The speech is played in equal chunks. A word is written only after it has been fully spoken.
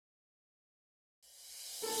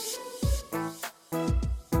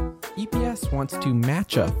ETS wants to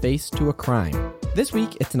match a face to a crime. This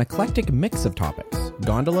week, it's an eclectic mix of topics: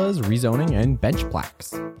 gondolas, rezoning, and bench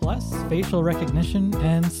plaques. Plus, facial recognition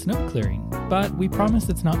and snow clearing. But we promise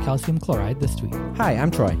it's not calcium chloride this tweet. Hi, I'm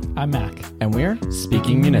Troy. I'm Mac. And we're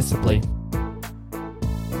Speaking Municipally.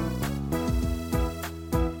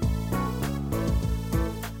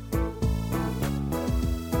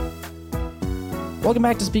 Welcome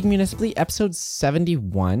back to Speaking Municipally, episode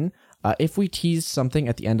 71. If we teased something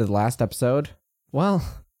at the end of the last episode, well,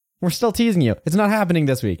 we're still teasing you. It's not happening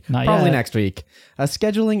this week. Probably next week.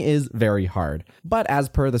 Scheduling is very hard. But as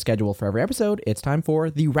per the schedule for every episode, it's time for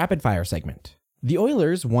the rapid fire segment. The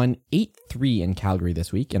Oilers won 8-3 in Calgary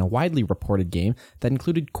this week in a widely reported game that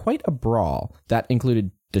included quite a brawl that included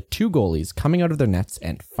the two goalies coming out of their nets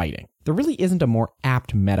and fighting. There really isn't a more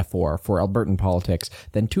apt metaphor for Albertan politics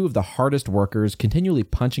than two of the hardest workers continually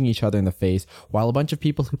punching each other in the face while a bunch of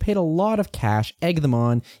people who paid a lot of cash egg them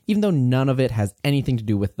on, even though none of it has anything to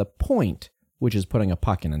do with the point, which is putting a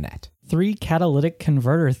puck in a net. 3 catalytic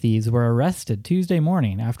converter thieves were arrested Tuesday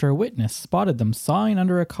morning after a witness spotted them sawing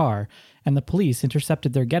under a car and the police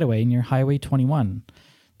intercepted their getaway near Highway 21.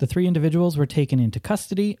 The 3 individuals were taken into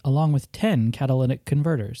custody along with 10 catalytic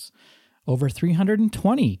converters. Over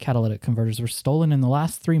 320 catalytic converters were stolen in the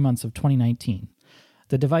last 3 months of 2019.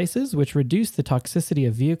 The devices, which reduce the toxicity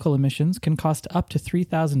of vehicle emissions, can cost up to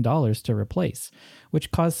 $3,000 to replace,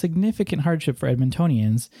 which caused significant hardship for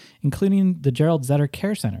Edmontonians, including the Gerald Zetter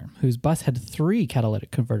Care Center, whose bus had 3 catalytic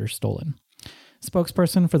converters stolen.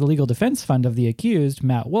 Spokesperson for the Legal Defense Fund of the accused,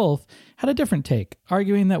 Matt Wolf, had a different take,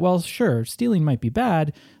 arguing that while sure, stealing might be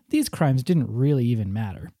bad, these crimes didn't really even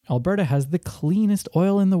matter. Alberta has the cleanest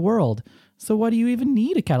oil in the world, so what do you even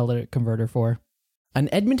need a catalytic converter for? An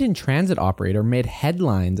Edmonton transit operator made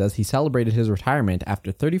headlines as he celebrated his retirement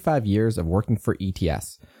after 35 years of working for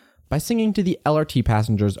ETS by singing to the LRT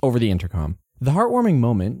passengers over the intercom. The heartwarming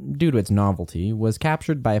moment, due to its novelty, was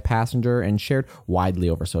captured by a passenger and shared widely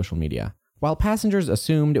over social media. While passengers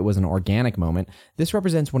assumed it was an organic moment, this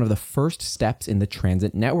represents one of the first steps in the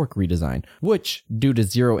transit network redesign, which, due to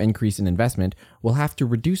zero increase in investment, will have to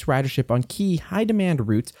reduce ridership on key high-demand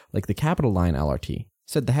routes like the Capital Line LRT.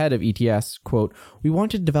 Said the head of ETS, quote, "We want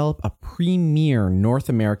to develop a premier North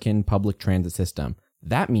American public transit system.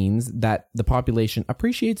 That means that the population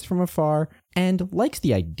appreciates from afar and likes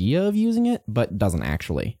the idea of using it, but doesn't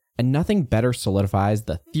actually. And nothing better solidifies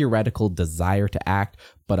the theoretical desire to act,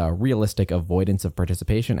 but a realistic avoidance of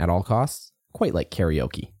participation at all costs, quite like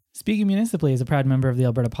karaoke." Speaking Municipally is a proud member of the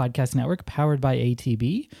Alberta Podcast Network, powered by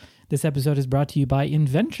ATB. This episode is brought to you by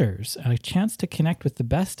Inventures, a chance to connect with the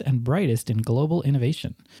best and brightest in global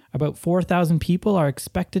innovation. About 4,000 people are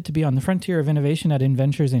expected to be on the frontier of innovation at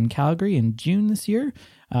Inventures in Calgary in June this year.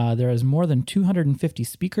 There is more than 250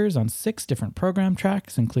 speakers on 6 different program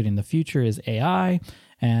tracks, including The Future is AI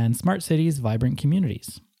and Smart Cities, Vibrant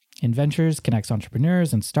Communities. Inventures connects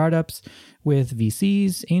entrepreneurs and startups with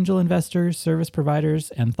VCs, angel investors, service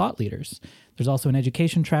providers, and thought leaders. There's also an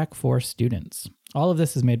education track for students. All of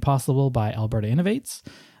this is made possible by Alberta Innovates.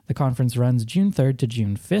 The conference runs June 3rd to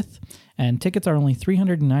June 5th, and tickets are only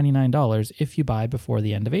 $399 if you buy before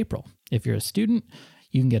the end of April. If you're a student,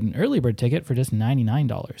 you can get an early bird ticket for just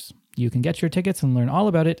 $99. You can get your tickets and learn all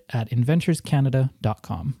about it at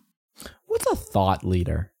inventurescanada.com. What's a thought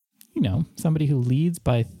leader? You know, somebody who leads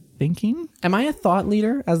by thinking. Am I a thought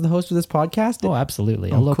leader as the host of this podcast? Oh,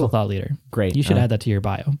 absolutely. A local thought leader. Great. You should add that to your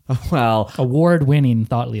bio. Well, award-winning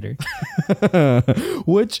thought leader.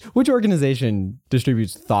 Which organization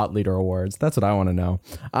distributes thought leader awards? That's what I want to know.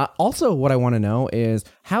 Also, what I want to know is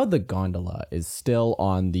how the gondola is still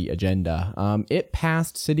on the agenda. It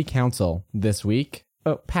passed city council this week.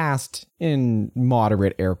 Passed in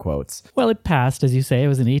moderate air quotes. Well, it passed, as you say. It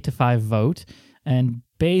was an 8-5 vote. And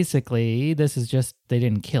basically, this is just, they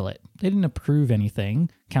didn't kill it. They didn't approve anything.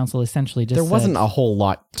 Council essentially just There wasn't a whole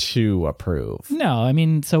lot to approve. No, I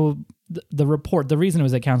mean, so the report, the reason it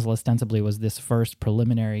was at council ostensibly was this first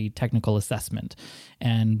preliminary technical assessment.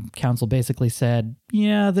 And council basically said,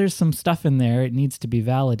 yeah, there's some stuff in there. It needs to be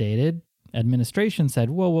validated. Administration said,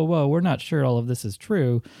 whoa, we're not sure all of this is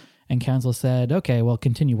true. And council said, okay, well,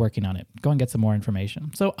 continue working on it. Go and get some more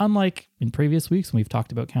information. So unlike in previous weeks when we've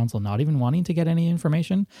talked about council not even wanting to get any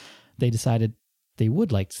information, they decided they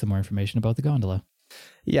would like some more information about the gondola.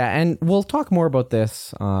 Yeah, and we'll talk more about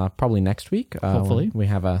this probably next week. Hopefully. We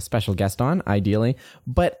have a special guest on, ideally.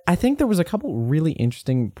 But I think there was a couple really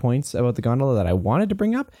interesting points about the gondola that I wanted to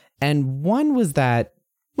bring up. And one was that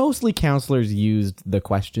mostly councillors used the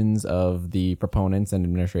questions of the proponents and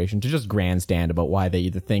administration to just grandstand about why they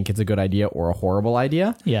either think it's a good idea or a horrible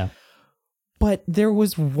idea. Yeah. But there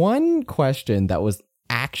was one question that was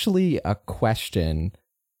actually a question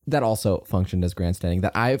that also functioned as grandstanding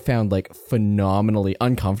that I found like phenomenally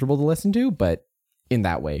uncomfortable to listen to, but in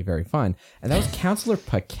that way, very fun. And that was Councillor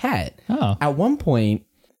Paquette. Oh. At one point,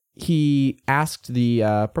 he asked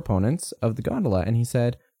the proponents of the gondola, and he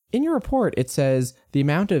said, in your report, it says the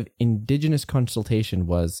amount of Indigenous consultation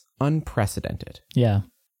was unprecedented. Yeah.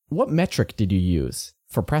 What metric did you use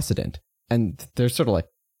for precedent? And they're sort of like,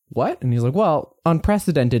 what? And he's like, well,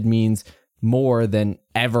 unprecedented means more than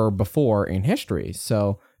ever before in history.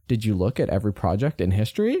 So did you look at every project in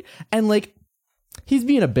history? And like, he's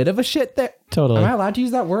being a bit of a shit there. Totally. Am I allowed to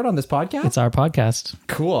use that word on this podcast? It's our podcast.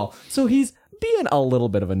 Cool. So he's being a little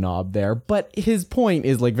bit of a knob there, but his point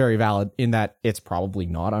is like very valid in that it's probably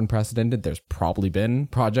not unprecedented. There's probably been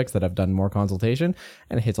projects that have done more consultation,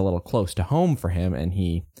 and it hits a little close to home for him. And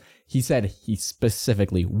he said he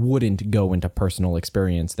specifically wouldn't go into personal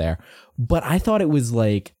experience there. But I thought it was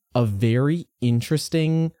like a very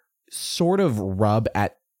interesting sort of rub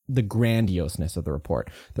at the grandioseness of the report.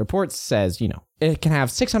 The report says, it can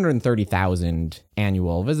have 630,000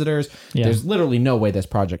 annual visitors. Yeah. There's literally no way this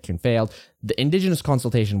project can fail. The Indigenous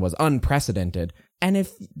consultation was unprecedented. And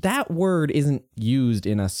if that word isn't used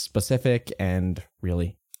in a specific and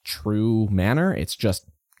really true manner, it's just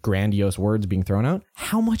grandiose words being thrown out,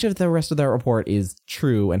 how much of the rest of the report is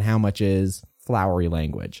true and how much is flowery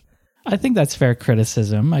language? I think that's fair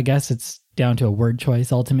criticism. I guess it's down to a word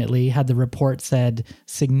choice ultimately. Had the report said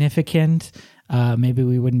significant, maybe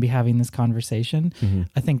we wouldn't be having this conversation. Mm-hmm.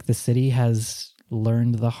 I think the city has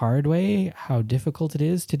learned the hard way how difficult it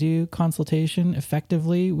is to do consultation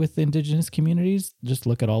effectively with Indigenous communities. Just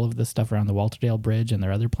look at all of the stuff around the Walterdale Bridge and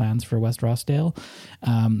their other plans for West Rossdale.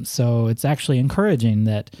 So it's actually encouraging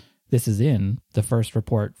that this is in the first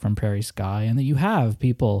report from Prairie Sky, and that you have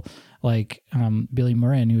people like Billy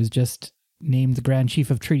Morin, who was just named the Grand Chief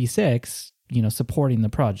of Treaty 6, supporting the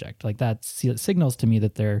project. Like that signals to me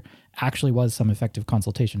that there actually was some effective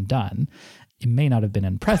consultation done. It may not have been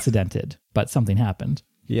unprecedented, but something happened.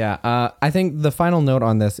 Yeah, I think the final note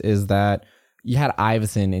on this is that you had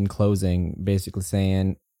Iveson in closing basically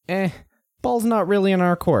saying, ball's not really in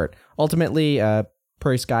our court. Ultimately,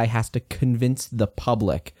 Prairie Sky has to convince the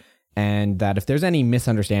public, and that if there's any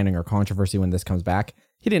misunderstanding or controversy when this comes back,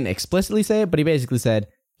 he didn't explicitly say it, but he basically said,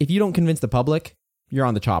 if you don't convince the public, you're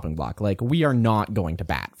on the chopping block. Like, we are not going to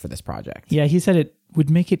bat for this project. Yeah, he said it would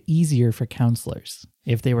make it easier for councillors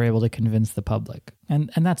if they were able to convince the public. And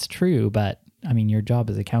that's true, but I mean, your job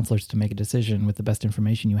as a councillor is to make a decision with the best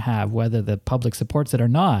information you have, whether the public supports it or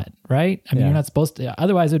not, right? I mean, You're not supposed to,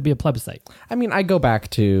 otherwise it would be a plebiscite. I mean, I go back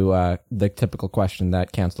to the typical question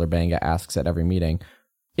that Councillor Banga asks at every meeting.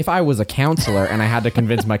 If I was a councillor and I had to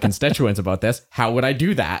convince my constituents about this, how would I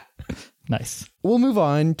do that? Nice. We'll move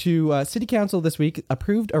on to City Council this week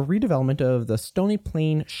approved a redevelopment of the Stony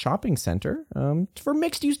Plain Shopping Centre for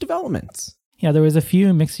mixed-use developments. Yeah, there was a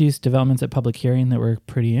few mixed-use developments at public hearing that were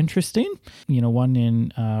pretty interesting. One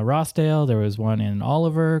in Rossdale, there was one in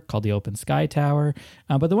Oliver called the Open Sky Tower.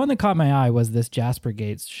 But the one that caught my eye was this Jasper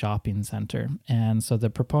Gates shopping center. And so the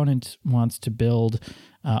proponent wants to build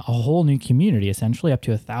a whole new community, essentially up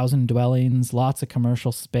to 1,000 dwellings, lots of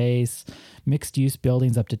commercial space, mixed-use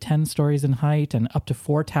buildings up to 10 stories in height, and up to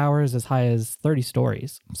 4 towers as high as 30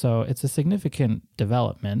 stories. So it's a significant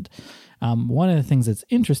development. One of the things that's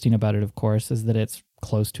interesting about it, of course, is that it's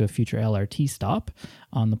close to a future LRT stop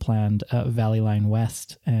on the planned Valley Line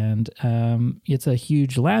West. And it's a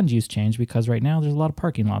huge land use change because right now there's a lot of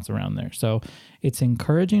parking lots around there. So it's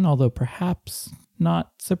encouraging, although perhaps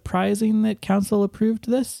not surprising that council approved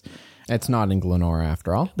this. It's not in Glenora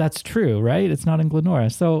after all. That's true, right? It's not in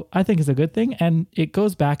Glenora. So I think it's a good thing. And it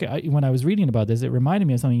goes back, when I was reading about this, it reminded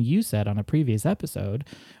me of something you said on a previous episode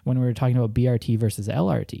when we were talking about BRT versus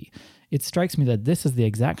LRT. It strikes me that this is the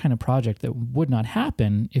exact kind of project that would not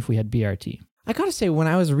happen if we had BRT. I gotta say, when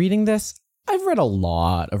I was reading this, I've read a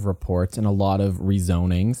lot of reports and a lot of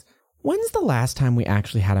rezonings. When's the last time we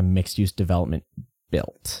actually had a mixed-use development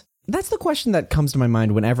built? That's the question that comes to my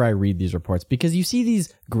mind whenever I read these reports, because you see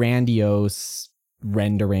these grandiose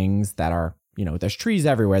renderings that are, there's trees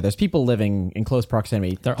everywhere. There's people living in close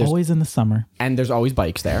proximity. They're always in the summer. And there's always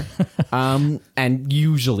bikes there. And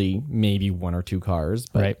usually maybe 1 or 2 cars,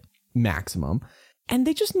 but right. Maximum. And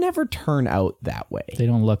they just never turn out that way. They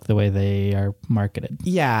don't look the way they are marketed.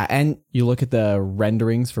 Yeah, and you look at the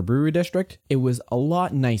renderings for Brewery District, it was a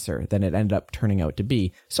lot nicer than it ended up turning out to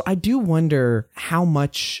be. So I do wonder how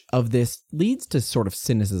much of this leads to sort of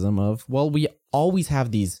cynicism of, well, we always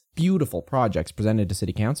have these beautiful projects presented to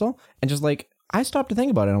City Council, and just like, I stopped to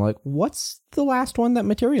think about it, and I'm like, what's the last one that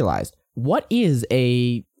materialized? What is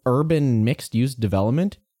a urban mixed-use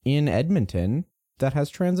development in Edmonton that has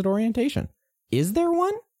transit orientation. Is there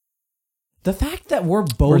one? The fact that we're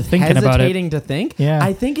both thinking about it. hesitating to think, Yeah.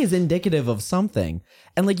 I think is indicative of something.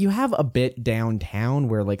 And like you have a bit downtown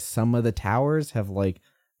where like some of the towers have like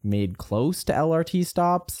made close to LRT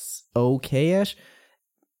stops okay-ish.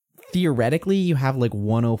 Theoretically, you have like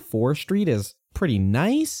 104 Street is pretty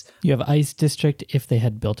nice. You have Ice District if they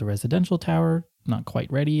had built a residential tower. Not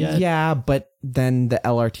quite ready yet. Yeah, but then the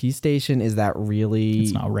LRT station, is that really...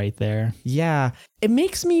 It's not right there. Yeah. It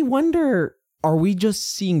makes me wonder, are we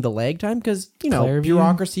just seeing the lag time? Because, you know, Clairview?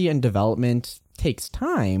 bureaucracy and development takes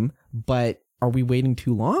time, but are we waiting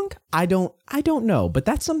too long? I don't know. But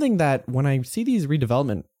that's something that when I see these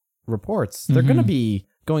redevelopment reports, they're going to be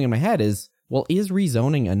going in my head is, well, is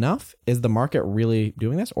rezoning enough? Is the market really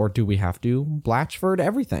doing this? Or do we have to Blatchford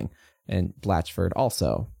everything? And Blatchford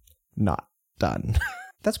also not done.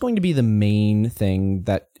 That's going to be the main thing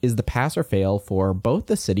that is the pass or fail for both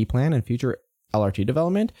the city plan and future LRT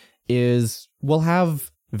development is we'll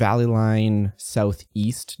have Valley Line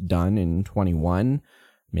Southeast done in 21,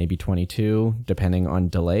 maybe 22, depending on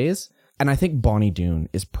delays. And I think Bonnie Doon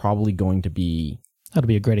is probably going to be... That'll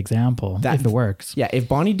be a great example if it works. Yeah, if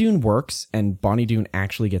Bonnie Doon works and Bonnie Doon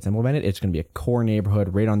actually gets implemented, it's going to be a core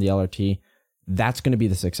neighborhood right on the LRT. That's going to be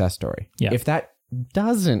the success story. Yeah. If that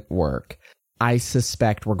doesn't work, I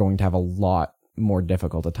suspect we're going to have a lot more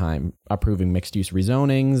difficult a time approving mixed-use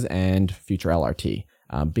rezonings and future LRT.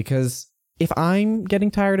 Because if I'm getting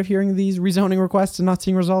tired of hearing these rezoning requests and not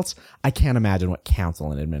seeing results, I can't imagine what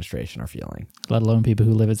council and administration are feeling. Let alone people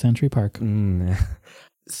who live at Century Park.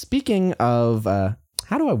 Speaking of,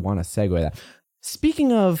 how do I want to segue that?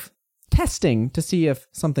 Speaking of testing to see if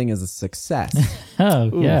something is a success.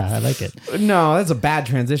 Oh, yeah, I like it. No, that's a bad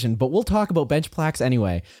transition, but we'll talk about bench plaques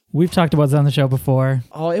anyway. We've talked about this on the show before.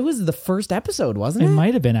 Oh, it was the first episode, wasn't It it?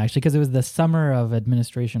 might have been, actually, because it was the summer of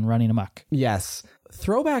administration running amok. Yes.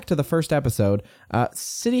 Throwback to the first episode,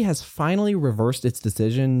 City has finally reversed its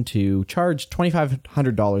decision to charge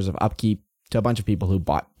 $2,500 of upkeep to a bunch of people who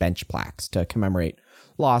bought bench plaques to commemorate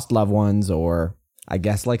lost loved ones, or I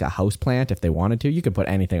guess like a house plant if they wanted to. You could put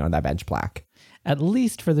anything on that bench plaque. At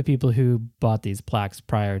least for the people who bought these plaques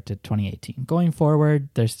prior to 2018. Going forward,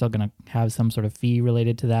 they're still going to have some sort of fee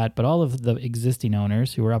related to that, but all of the existing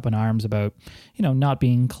owners who were up in arms about, not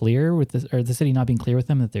being clear with this, or the city not being clear with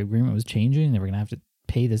them that the agreement was changing, they were going to have to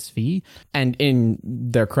pay this fee. And in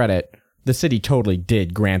their credit, the city totally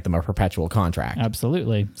did grant them a perpetual contract.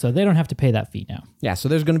 Absolutely. So they don't have to pay that fee now. Yeah, so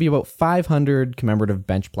there's going to be about 500 commemorative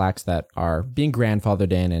bench plaques that are being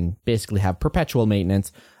grandfathered in and basically have perpetual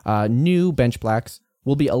maintenance. New bench plaques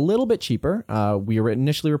will be a little bit cheaper. We were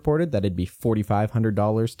initially reported that it'd be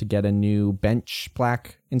 $4,500 to get a new bench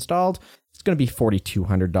plaque installed. It's going to be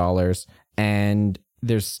 $4,200, and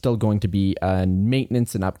there's still going to be a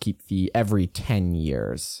maintenance and upkeep fee every 10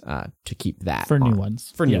 years to keep that For on. new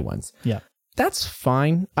ones. For new ones. Yeah. That's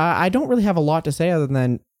fine. I don't really have a lot to say other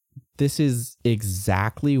than this is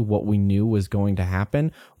exactly what we knew was going to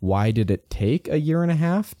happen. Why did it take a year and a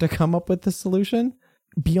half to come up with the solution?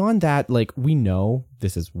 Beyond that, like, we know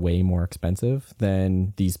this is way more expensive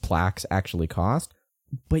than these plaques actually cost.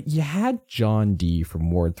 But you had John D.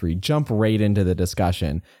 from Ward 3 jump right into the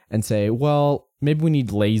discussion and say, well, maybe we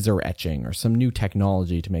need laser etching or some new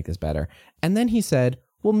technology to make this better. And then he said,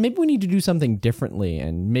 well, maybe we need to do something differently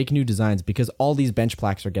and make new designs because all these bench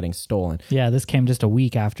plaques are getting stolen. Yeah, this came just a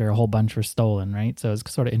week after a whole bunch were stolen, right? So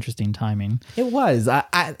it's sort of interesting timing. It was.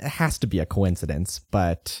 It has to be a coincidence,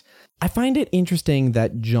 but I find it interesting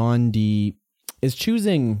that John D. is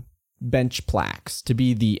choosing bench plaques to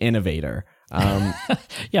be the innovator.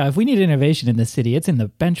 Yeah, if we need innovation in the city, it's in the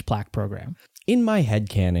bench plaque program. In my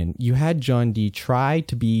headcanon, you had John D. try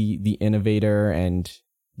to be the innovator and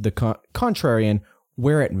the contrarian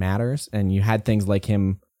where it matters, and you had things like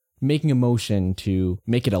him making a motion to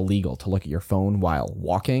make it illegal to look at your phone while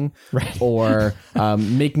walking, right? Or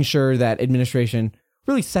making sure that administration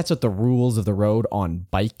really sets out the rules of the road on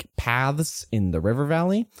bike paths in the River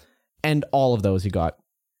Valley, and all of those he got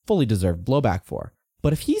fully deserved blowback for.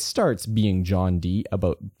 But if he starts being John D.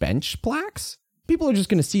 about bench plaques, people are just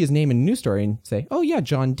going to see his name in a news story and say, oh yeah,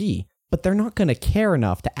 John D. But they're not going to care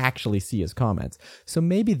enough to actually see his comments. So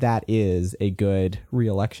maybe that is a good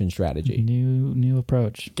re-election strategy. New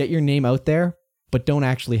approach. Get your name out there, but don't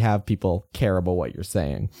actually have people care about what you're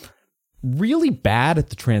saying. Really bad at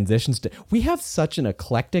the transitions. We have such an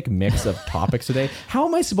eclectic mix of topics today. How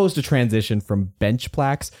am I supposed to transition from bench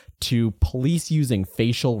plaques to police using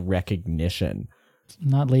facial recognition?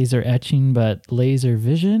 Not laser etching, but laser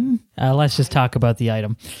vision. Let's just talk about the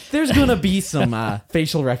item. There's going to be some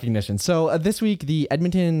facial recognition. So this week, the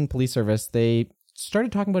Edmonton Police Service, they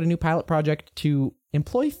started talking about a new pilot project to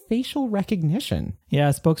employ facial recognition. Yeah,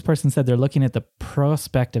 a spokesperson said they're looking at the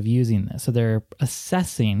prospect of using this. So they're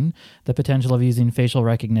assessing the potential of using facial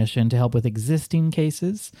recognition to help with existing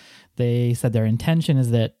cases. They said their intention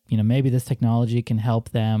is that, maybe this technology can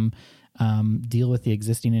help them deal with the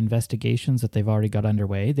existing investigations that they've already got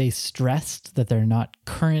underway. They stressed that they're not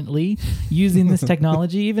currently using this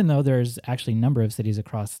technology, even though there's actually a number of cities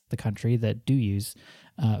across the country that do use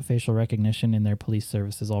facial recognition in their police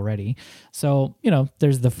services already. So,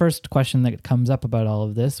 there's the first question that comes up about all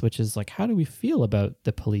of this, which is like, how do we feel about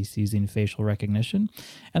the police using facial recognition?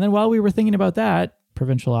 And then while we were thinking about that,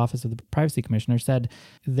 Provincial Office of the Privacy Commissioner said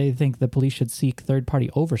they think the police should seek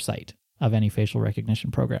third-party oversight of any facial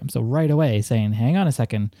recognition program. So right away saying, hang on a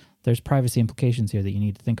second, there's privacy implications here that you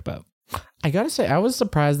need to think about. I gotta say, I was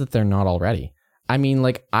surprised that they're not already. I mean,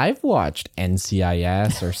 I've watched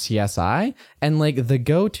NCIS or CSI, and the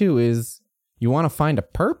go-to is you want to find a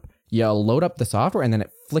perp, you load up the software, and then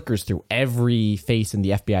it flickers through every face in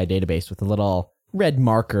the FBI database with a little red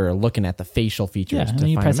marker looking at the facial features. Yeah, and then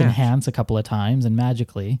you press enhance a couple of times, and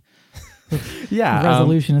magically... Yeah, the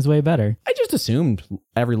resolution is way better. I just assumed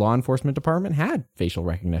every law enforcement department had facial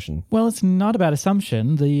recognition. Well, it's not a bad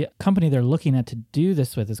assumption. The company they're looking at to do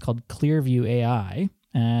this with is called Clearview AI,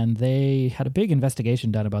 and they had a big investigation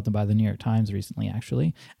done about them by the New York Times recently,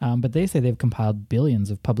 actually. But they say they've compiled billions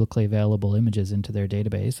of publicly available images into their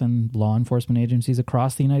database, and law enforcement agencies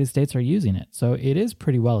across the United States are using it. So it is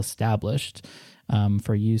pretty well established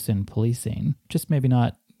for use in policing, just maybe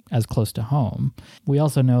not as close to home. We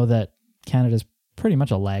also know that Canada's pretty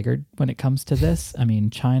much a laggard when it comes to this. I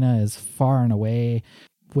mean, China is far and away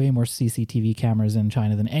way more CCTV cameras in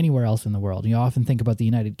China than anywhere else in the world. You often think about the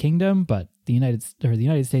United Kingdom, but the United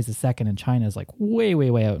States is second, and China is way,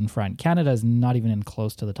 way, way out in front. Canada is not even in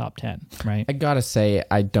close to the top 10, right? I gotta say,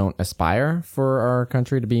 I don't aspire for our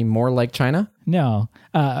country to be more like China. No.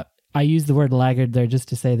 I use the word laggard there just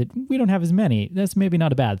to say that we don't have as many. That's maybe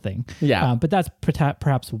not a bad thing. Yeah. But that's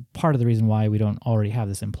perhaps part of the reason why we don't already have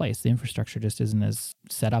this in place. The infrastructure just isn't as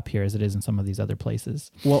set up here as it is in some of these other places.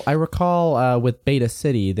 Well, I recall with Beta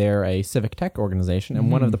City, they're a civic tech organization, and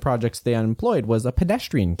one of the projects they employed was a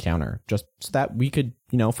pedestrian counter, just so that we could,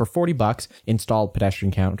 for $40, install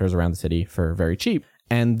pedestrian counters around the city for very cheap.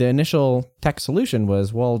 And the initial tech solution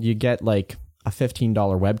was, well, you get a $15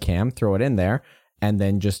 webcam, throw it in there, and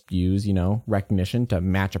then just use, recognition to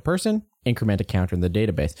match a person, increment a counter in the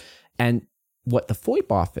database. And what the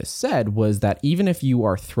FOIP office said was that even if you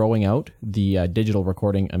are throwing out the digital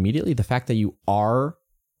recording immediately, the fact that you are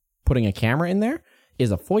putting a camera in there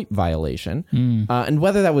is a FOIP violation. And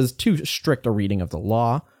whether that was too strict a reading of the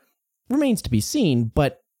law remains to be seen,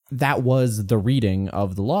 but that was the reading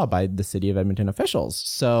of the law by the City of Edmonton officials.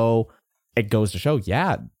 So it goes to show,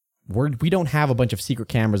 we don't have a bunch of secret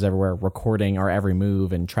cameras everywhere recording our every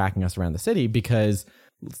move and tracking us around the city, because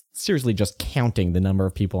seriously, just counting the number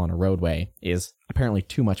of people on a roadway is apparently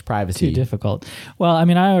too much privacy. Too difficult. Well, I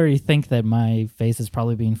mean, I already think that my face is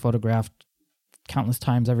probably being photographed countless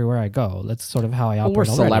times everywhere I go. That's sort of how I operate. We're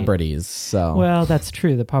already. Celebrities, so. Well, that's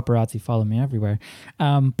true. The paparazzi follow me everywhere.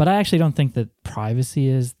 But I actually don't think that privacy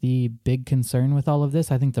is the big concern with all of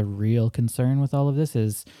this. I think the real concern with all of this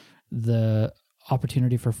is the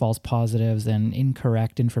opportunity for false positives and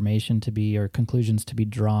incorrect information or conclusions to be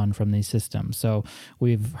drawn from these systems. So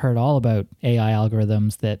we've heard all about AI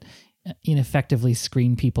algorithms that ineffectively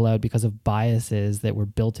screen people out because of biases that were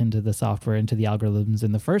built into the software, into the algorithms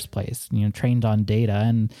in the first place, trained on data,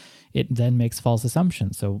 and it then makes false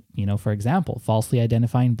assumptions. So, for example, falsely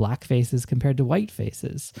identifying black faces compared to white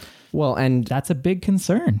faces. Well, and that's a big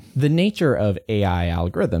concern. The nature of AI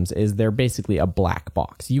algorithms is they're basically a black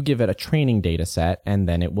box. You give it a training data set, and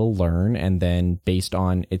then it will learn, and then based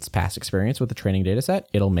on its past experience with the training data set,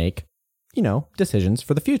 it'll make, decisions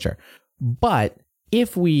for the future. But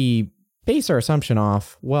if we base our assumption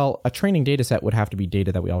off, well, a training data set would have to be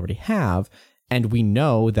data that we already have, and we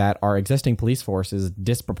know that our existing police forces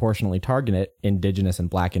disproportionately target Indigenous and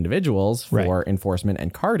Black individuals for enforcement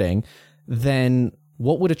and carding, then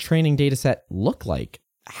what would a training data set look like?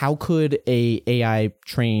 How could a AI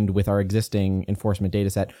trained with our existing enforcement data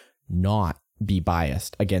set not be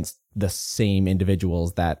biased against the same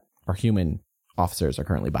individuals that our human officers are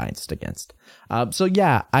currently biased against? So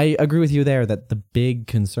I agree with you there that the big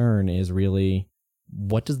concern is really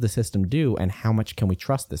what does the system do and how much can we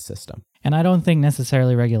trust this system? And I don't think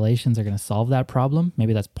necessarily regulations are going to solve that problem.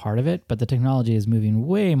 Maybe that's part of it, but the technology is moving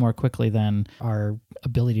way more quickly than our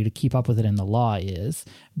ability to keep up with it in the law is.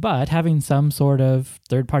 But having some sort of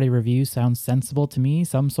third-party review sounds sensible to me,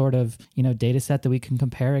 some sort of, data set that we can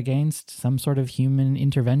compare against, some sort of human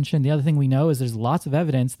intervention. The other thing we know is there's lots of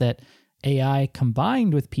evidence that AI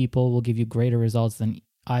combined with people will give you greater results than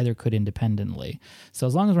either could independently. So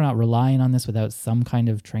as long as we're not relying on this without some kind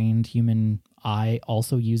of trained human eye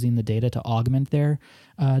also using the data to augment their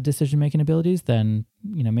decision-making abilities, then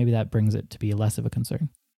maybe that brings it to be less of a concern.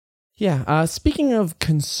 Yeah. Speaking of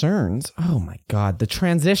concerns, oh my God, the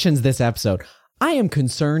transitions this episode. I am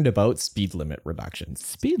concerned about speed limit reductions.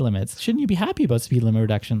 Speed limits? Shouldn't you be happy about speed limit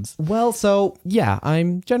reductions? Well, so yeah,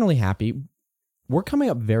 I'm generally happy. We're coming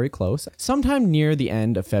up very close. Sometime near the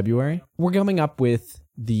end of February, we're coming up with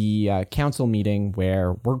the council meeting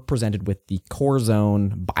where we're presented with the core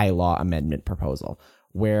zone bylaw amendment proposal,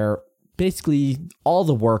 where basically all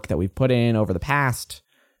the work that we've put in over the past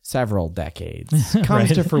several decades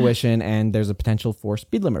comes to fruition, and there's a potential for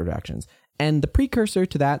speed limit reductions. And the precursor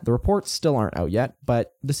to that, the reports still aren't out yet,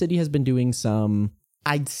 but the city has been doing some,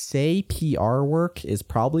 I'd say PR work is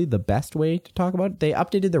probably the best way to talk about it. They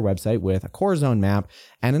updated their website with a core zone map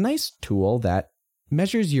and a nice tool that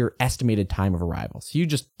measures your estimated time of arrival. So you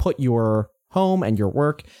just put your home and your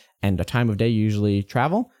work and the time of day you usually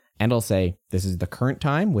travel, and it'll say, this is the current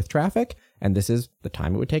time with traffic, and this is the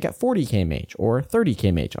time it would take at 40 km/h or 30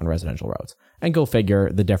 km/h on residential roads. And go figure,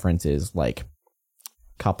 the difference is like a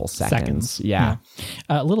couple seconds. Yeah.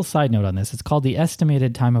 A little side note on this. It's called the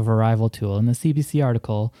Estimated Time of Arrival tool. And the CBC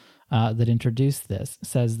article that introduced this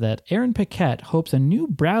says that Aaron Paquette hopes a new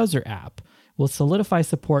browser app will solidify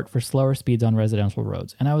support for slower speeds on residential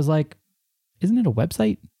roads. And I was like, isn't it a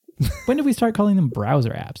website? When did we start calling them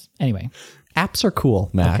browser apps? Anyway. Apps are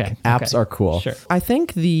cool, Mac. Okay, Apps are cool. Sure. I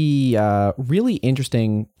think the really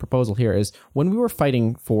interesting proposal here is when we were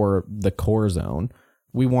fighting for the core zone,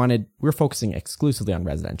 we were focusing exclusively on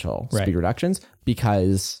residential speed reductions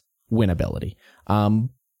because winnability.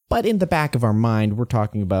 But in the back of our mind, we're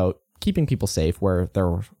talking about keeping people safe where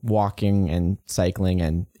they're walking and cycling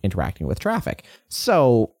and interacting with traffic.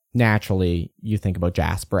 So naturally, you think about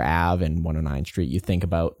Jasper Ave and 109th Street, you think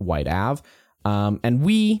about White Ave. And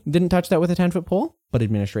we didn't touch that with a 10-foot pole, but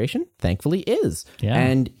administration thankfully is. Yeah.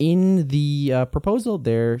 And in the proposal,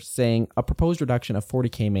 they're saying a proposed reduction of 40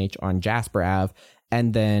 km/h on Jasper Ave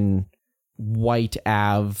and then White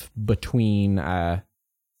Ave between the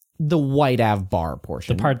White Ave bar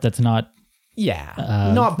portion. The part that's not...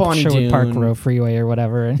 not Bonnie Sherwood Doon. Park Row Freeway or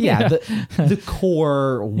whatever. Yeah, the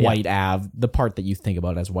core White Ave, the part that you think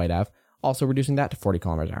about as White Ave, also reducing that to 40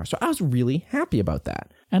 km/h. So I was really happy about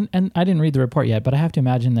that. And I didn't read the report yet, but I have to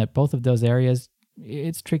imagine that both of those areas,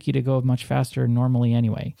 it's tricky to go much faster normally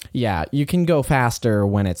anyway. Yeah, you can go faster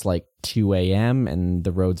when it's like 2 a.m. and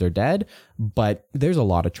the roads are dead, but there's a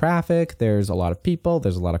lot of traffic, there's a lot of people,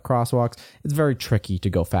 there's a lot of crosswalks. It's very tricky to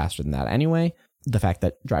go faster than that anyway. The fact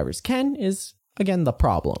that drivers can is, again, the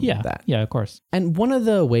problem. Yeah, that. yeah, of course. And one of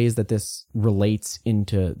the ways that this relates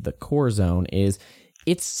into the core zone is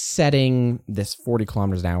it's setting this 40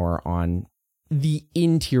 km/h on the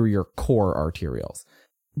interior core arterials.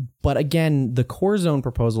 But again, the core zone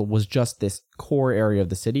proposal was just this core area of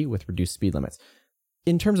the city with reduced speed limits.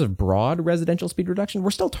 In terms of broad residential speed reduction, we're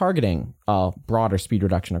still targeting a broader speed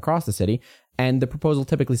reduction across the city. And the proposal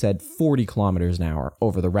typically said 40 km/h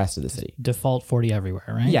over the rest of the city. Default 40 everywhere,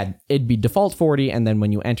 right? Yeah, it'd be default 40. And then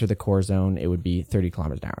when you enter the core zone, it would be 30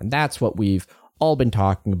 km/h. And that's what we've all been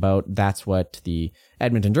talking about. That's what the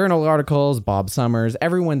Edmonton Journal articles, Bob Summers,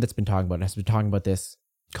 everyone that's been talking about it has been talking about this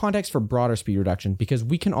context for broader speed reduction, because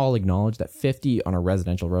we can all acknowledge that 50 on our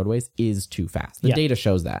residential roadways is too fast. The data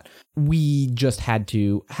shows that. We just had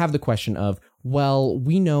to have the question of, well,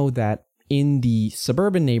 we know that in the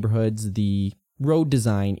suburban neighborhoods, the road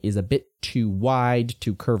design is a bit too wide,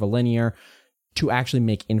 too curvilinear to actually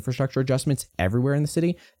make infrastructure adjustments everywhere in the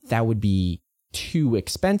city. That would be too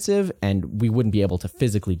expensive and we wouldn't be able to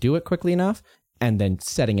physically do it quickly enough. And then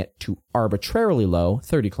setting it to arbitrarily low,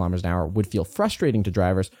 30 km/h, would feel frustrating to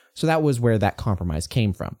drivers. So that was where that compromise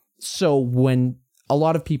came from. So when a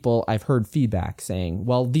lot of people, I've heard feedback saying,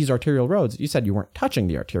 well, these arterial roads, you said you weren't touching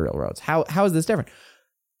the arterial roads. How is this different?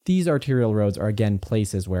 These arterial roads are, again,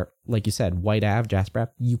 places where, like you said, White Ave, Jasper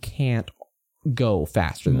Ave, you can't go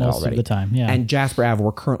faster than that already. Most of the time, yeah. And Jasper Ave,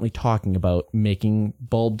 we're currently talking about making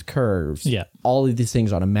bulbed curves. Yeah. All of these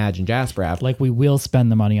things on Imagine Jasper Ave. Like we will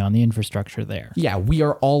spend the money on the infrastructure there. Yeah, we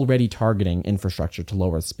are already targeting infrastructure to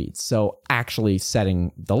lower the speeds. So actually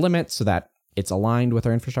setting the limit so that it's aligned with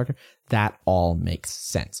our infrastructure. That all makes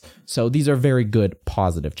sense. So these are very good,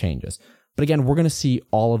 positive changes. But again, we're going to see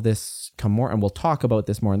all of this come more, and we'll talk about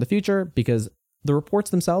this more in the future because the reports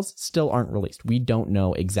themselves still aren't released. We don't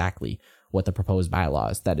know exactly what the proposed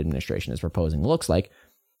bylaws that administration is proposing looks like.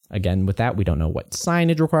 Again, with that, we don't know what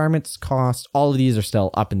signage requirements cost. All of these are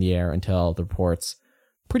still up in the air until the reports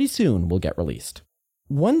pretty soon will get released.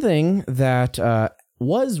 One thing that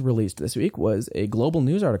was released this week was a global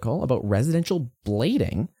news article about residential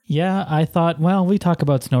blading. Yeah, I thought, well, we talk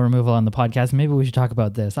about snow removal on the podcast. Maybe we should talk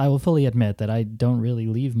about this. I will fully admit that I don't really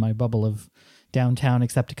leave my bubble of downtown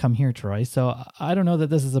except to come here, Troy. So I don't know that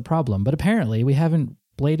this is a problem, but apparently we haven't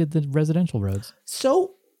bladed the residential roads.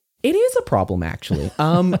 So it is a problem, actually.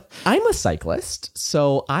 I'm a cyclist,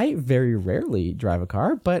 so I very rarely drive a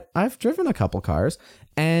car, but I've driven a couple cars,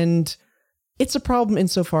 and it's a problem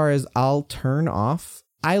insofar as I'll turn off.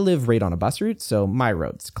 I live right on a bus route, so my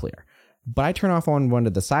road's clear. But I turn off on one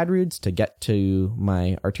of the side routes to get to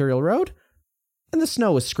my arterial road, and the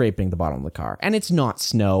snow is scraping the bottom of the car. And it's not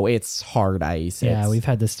snow, it's hard ice. Yeah, we've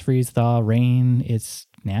had this freeze thaw, rain. It's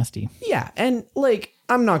nasty. Yeah, and like,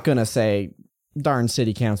 I'm not going to say darn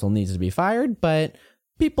city council needs to be fired, but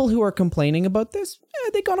people who are complaining about this,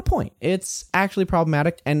 they got a point. It's actually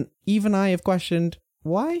problematic, and even I have questioned,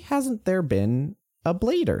 why hasn't there been a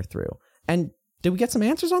blader through? And did we get some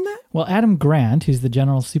answers on that? Well, Adam Grant, who's the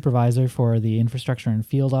general supervisor for the infrastructure and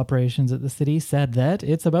field operations at the city, said that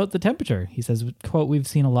it's about the temperature. He says, quote, "We've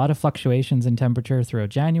seen a lot of fluctuations in temperature throughout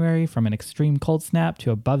January, from an extreme cold snap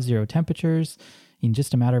to above zero temperatures in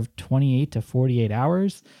just a matter of 28 to 48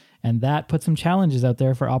 hours. And that put some challenges out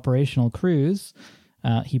there for operational crews."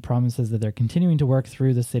 He promises that they're continuing to work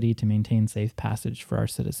through the city to maintain safe passage for our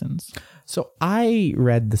citizens. So I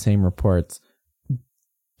read the same reports.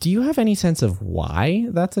 Do you have any sense of why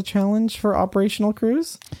that's a challenge for operational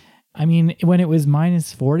crews? I mean, when it was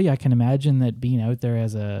minus 40, I can imagine that being out there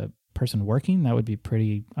as a person working, that would be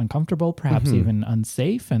pretty uncomfortable, perhaps even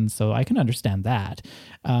unsafe. And so I can understand that.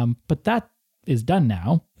 But that is done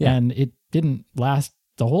now. Yeah. And it didn't last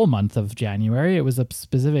the whole month of January. It was a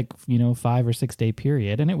specific, 5 or 6 day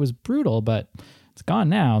period, and it was brutal, but it's gone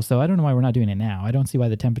now. So I don't know why we're not doing it now. I don't see why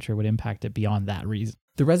the temperature would impact it beyond that reason.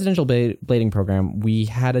 The residential blading program, we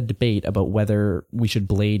had a debate about whether we should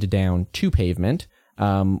blade down to pavement,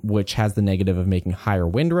 which has the negative of making higher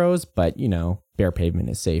windrows, but, bare pavement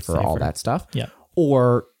is safer, all that stuff. Yeah.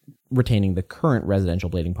 Or retaining the current residential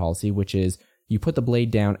blading policy, which is you put the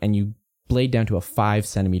blade down and you blade down to a 5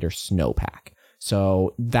 centimeter snowpack.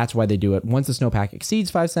 So that's why they do it. Once the snowpack exceeds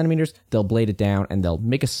 5 centimeters, they'll blade it down and they'll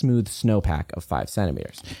make a smooth snowpack of 5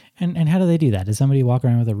 centimeters. And how do they do that? Does somebody walk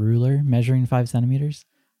around with a ruler measuring 5 centimeters?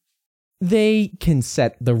 They can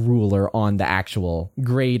set the ruler on the actual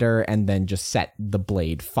grader and then just set the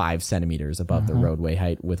blade 5 centimeters above the roadway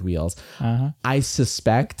height with wheels. I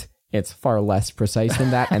suspect it's far less precise than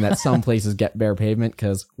that, and that some places get bare pavement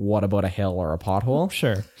because what about a hill or a pothole?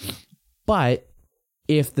 Sure. But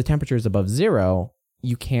if the temperature is above zero,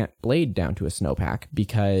 you can't blade down to a snowpack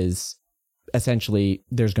because essentially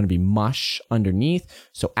there's going to be mush underneath.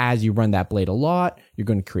 So as you run that blade a lot, you're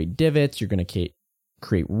going to create divots, you're going to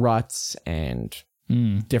create ruts and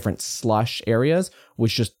different slush areas,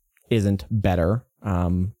 which just isn't better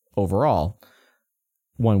overall.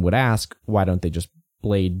 One would ask, why don't they just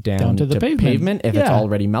blade down to the pavement if it's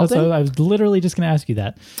already melting? So I was literally just going to ask you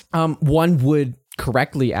that. One would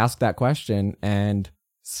correctly ask that question and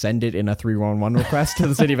send it in a 311 request to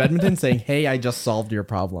the city of Edmonton saying, hey, I just solved your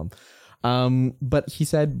problem. But he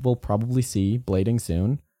said we'll probably see blading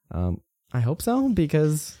soon. I hope so,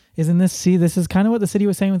 because... this is kind of what the city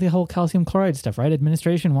was saying with the whole calcium chloride stuff, right?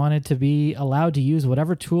 Administration wanted to be allowed to use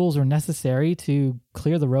whatever tools are necessary to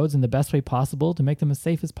clear the roads in the best way possible to make them as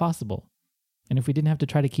safe as possible. And if we didn't have to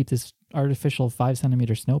try to keep this artificial 5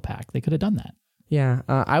 centimeter snowpack, they could have done that. Yeah,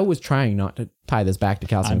 I was trying not to tie this back to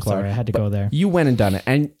calcium chloride. Sorry, I had to go there. You went and done it.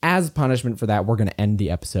 And as punishment for that, we're going to end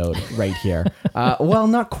the episode right here. Well,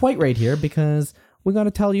 not quite right here, because we're going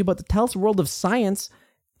to tell you about the Tell Us World of Science,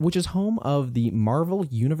 which is home of the Marvel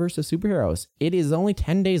Universe of Superheroes. It is only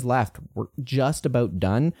 10 days left. We're just about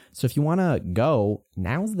done. So if you want to go,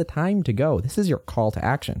 now's the time to go. This is your call to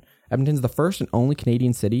action. Edmonton's the first and only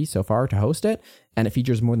Canadian city so far to host it, and it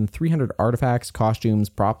features more than 300 artifacts, costumes,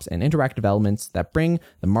 props, and interactive elements that bring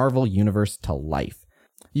the Marvel Universe to life.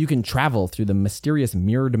 You can travel through the mysterious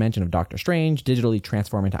mirror dimension of Doctor Strange, digitally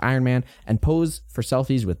transform into Iron Man, and pose for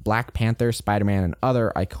selfies with Black Panther, Spider-Man, and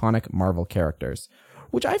other iconic Marvel characters.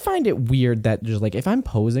 Which I find it weird that just like, if I'm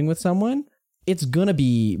posing with someone, it's gonna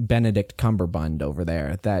be Benedict Cumberbund over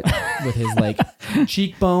there, that with his like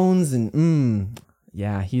cheekbones and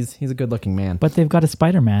Yeah, he's a good-looking man. But they've got a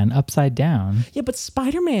Spider-Man upside down. Yeah, but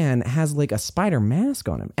Spider-Man has like a spider mask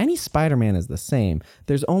on him. Any Spider-Man is the same.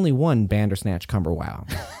 There's only one Bandersnatch Cumberwow.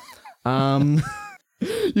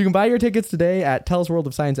 You can buy your tickets today at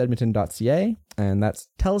tellusworldofscienceedmonton.ca, and that's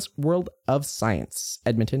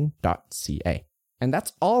tellusworldofscienceedmonton.ca. And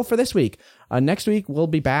that's all for this week. Next week, we'll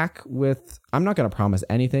be back with... I'm not going to promise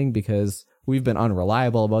anything because we've been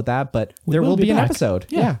unreliable about that, but there will be an episode.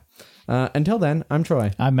 Yeah. Until then, I'm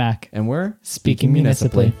Troy. I'm Mac. And we're Speaking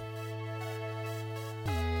municipally.